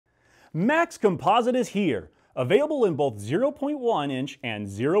MAXComposite is here, available in both 0.1 inch and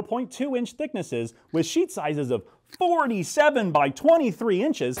 0.2 inch thicknesses with sheet sizes of 47 by 23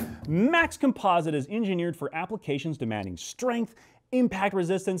 inches. MAXComposite is engineered for applications demanding strength, impact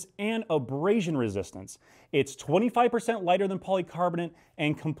resistance, and abrasion resistance. It's 25% lighter than polycarbonate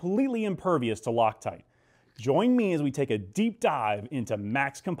and completely impervious to Loctite. Join me as we take a deep dive into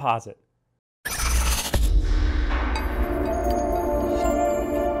MAXComposite.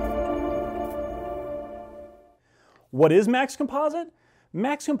 What is MAXComposite?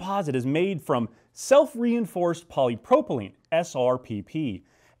 MAXComposite is made from self-reinforced polypropylene, SRPP,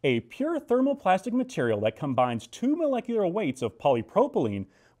 a pure thermoplastic material that combines two molecular weights of polypropylene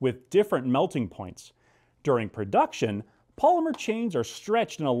with different melting points. During production, polymer chains are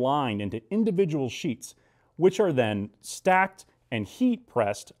stretched and aligned into individual sheets, which are then stacked and heat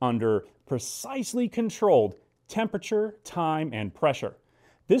pressed under precisely controlled temperature, time, and pressure.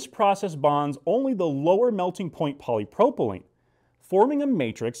 This process bonds only the lower melting point polypropylene, forming a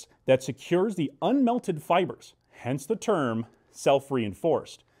matrix that secures the unmelted fibers, hence the term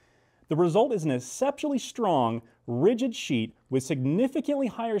self-reinforced. The result is an exceptionally strong, rigid sheet with significantly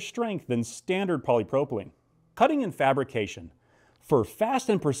higher strength than standard polypropylene. Cutting and fabrication. For fast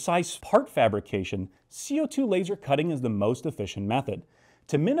and precise part fabrication, CO2 laser cutting is the most efficient method.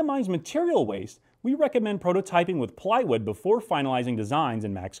 To minimize material waste, we recommend prototyping with plywood before finalizing designs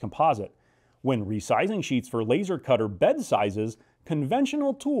in MAXComposite. When resizing sheets for laser cutter bed sizes,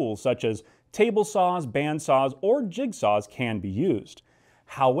 conventional tools such as table saws, bandsaws, or jigsaws can be used.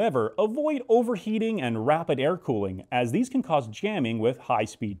 However, avoid overheating and rapid air cooling, as these can cause jamming with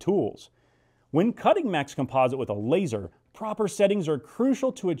high-speed tools. When cutting MAXComposite with a laser, proper settings are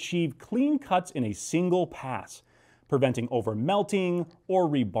crucial to achieve clean cuts in a single pass, preventing overmelting or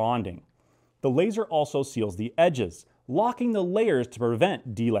rebonding. The laser also seals the edges, locking the layers to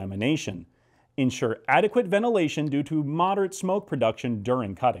prevent delamination. Ensure adequate ventilation due to moderate smoke production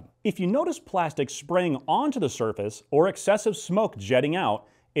during cutting. If you notice plastic spraying onto the surface or excessive smoke jetting out,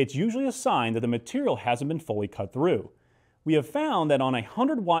 it's usually a sign that the material hasn't been fully cut through. We have found that on a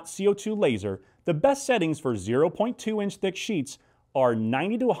 100-watt CO2 laser, the best settings for 0.2 inch thick sheets are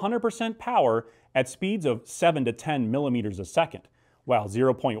 90 to 100% power at speeds of 7 to 10 millimeters a second, while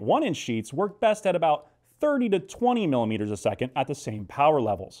 0.1 inch sheets work best at about 30 to 20 millimeters a second at the same power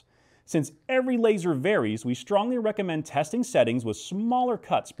levels. Since every laser varies, we strongly recommend testing settings with smaller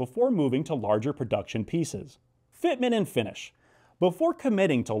cuts before moving to larger production pieces. Fitment and finish. Before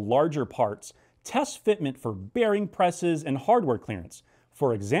committing to larger parts, test fitment for bearing presses and hardware clearance.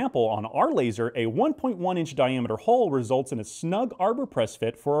 For example, on our laser, a 1.1 inch diameter hole results in a snug arbor press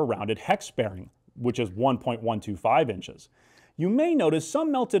fit for a rounded hex bearing, which is 1.125 inches. You may notice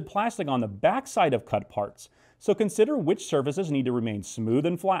some melted plastic on the backside of cut parts, so consider which surfaces need to remain smooth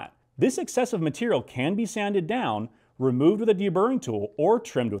and flat. This excessive material can be sanded down, removed with a deburring tool, or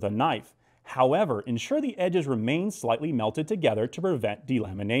trimmed with a knife. However, ensure the edges remain slightly melted together to prevent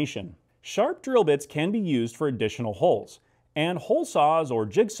delamination. Sharp drill bits can be used for additional holes, and hole saws or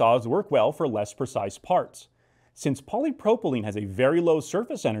jigsaws work well for less precise parts. Since polypropylene has a very low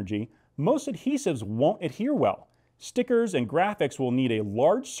surface energy, most adhesives won't adhere well. Stickers and graphics will need a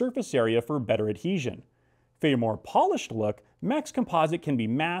large surface area for better adhesion. For a more polished look, MAXComposite can be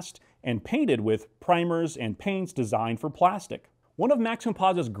masked and painted with primers and paints designed for plastic. One of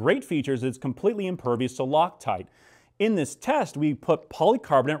MAXComposite's great features is it's completely impervious to Loctite. In this test, we put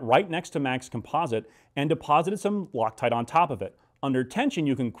polycarbonate right next to MAXComposite and deposited some Loctite on top of it. Under tension,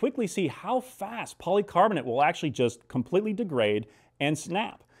 you can quickly see how fast polycarbonate will actually just completely degrade and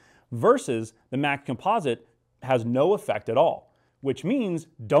snap, versus the MAXComposite has no effect at all, which means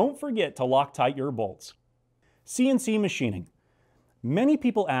don't forget to Loctite your bolts. CNC machining. Many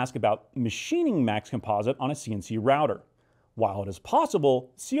people ask about machining MAXComposite on a CNC router. While it is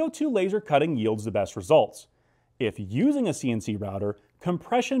possible, CO2 laser cutting yields the best results. If using a CNC router,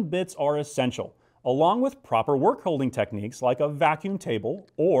 compression bits are essential, along with proper work holding techniques like a vacuum table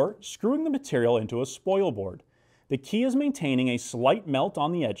or screwing the material into a spoil board. The key is maintaining a slight melt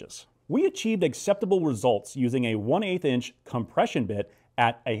on the edges. We achieved acceptable results using a 1/8 inch compression bit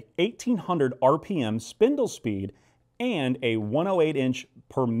at a 1800 RPM spindle speed and a 108 inch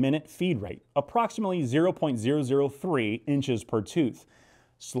per minute feed rate, approximately 0.003 inches per tooth.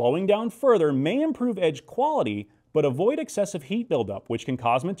 Slowing down further may improve edge quality, but avoid excessive heat buildup, which can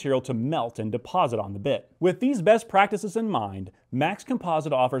cause material to melt and deposit on the bit. With these best practices in mind,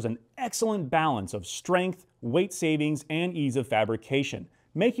 MAXComposite offers an excellent balance of strength, weight savings, and ease of fabrication,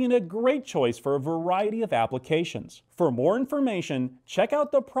 making it a great choice for a variety of applications. For more information, check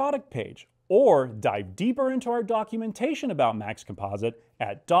out the product page or dive deeper into our documentation about MAXComposite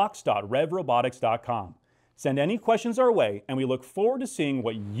at docs.revrobotics.com. Send any questions our way, and we look forward to seeing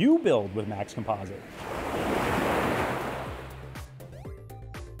what you build with MAXComposite.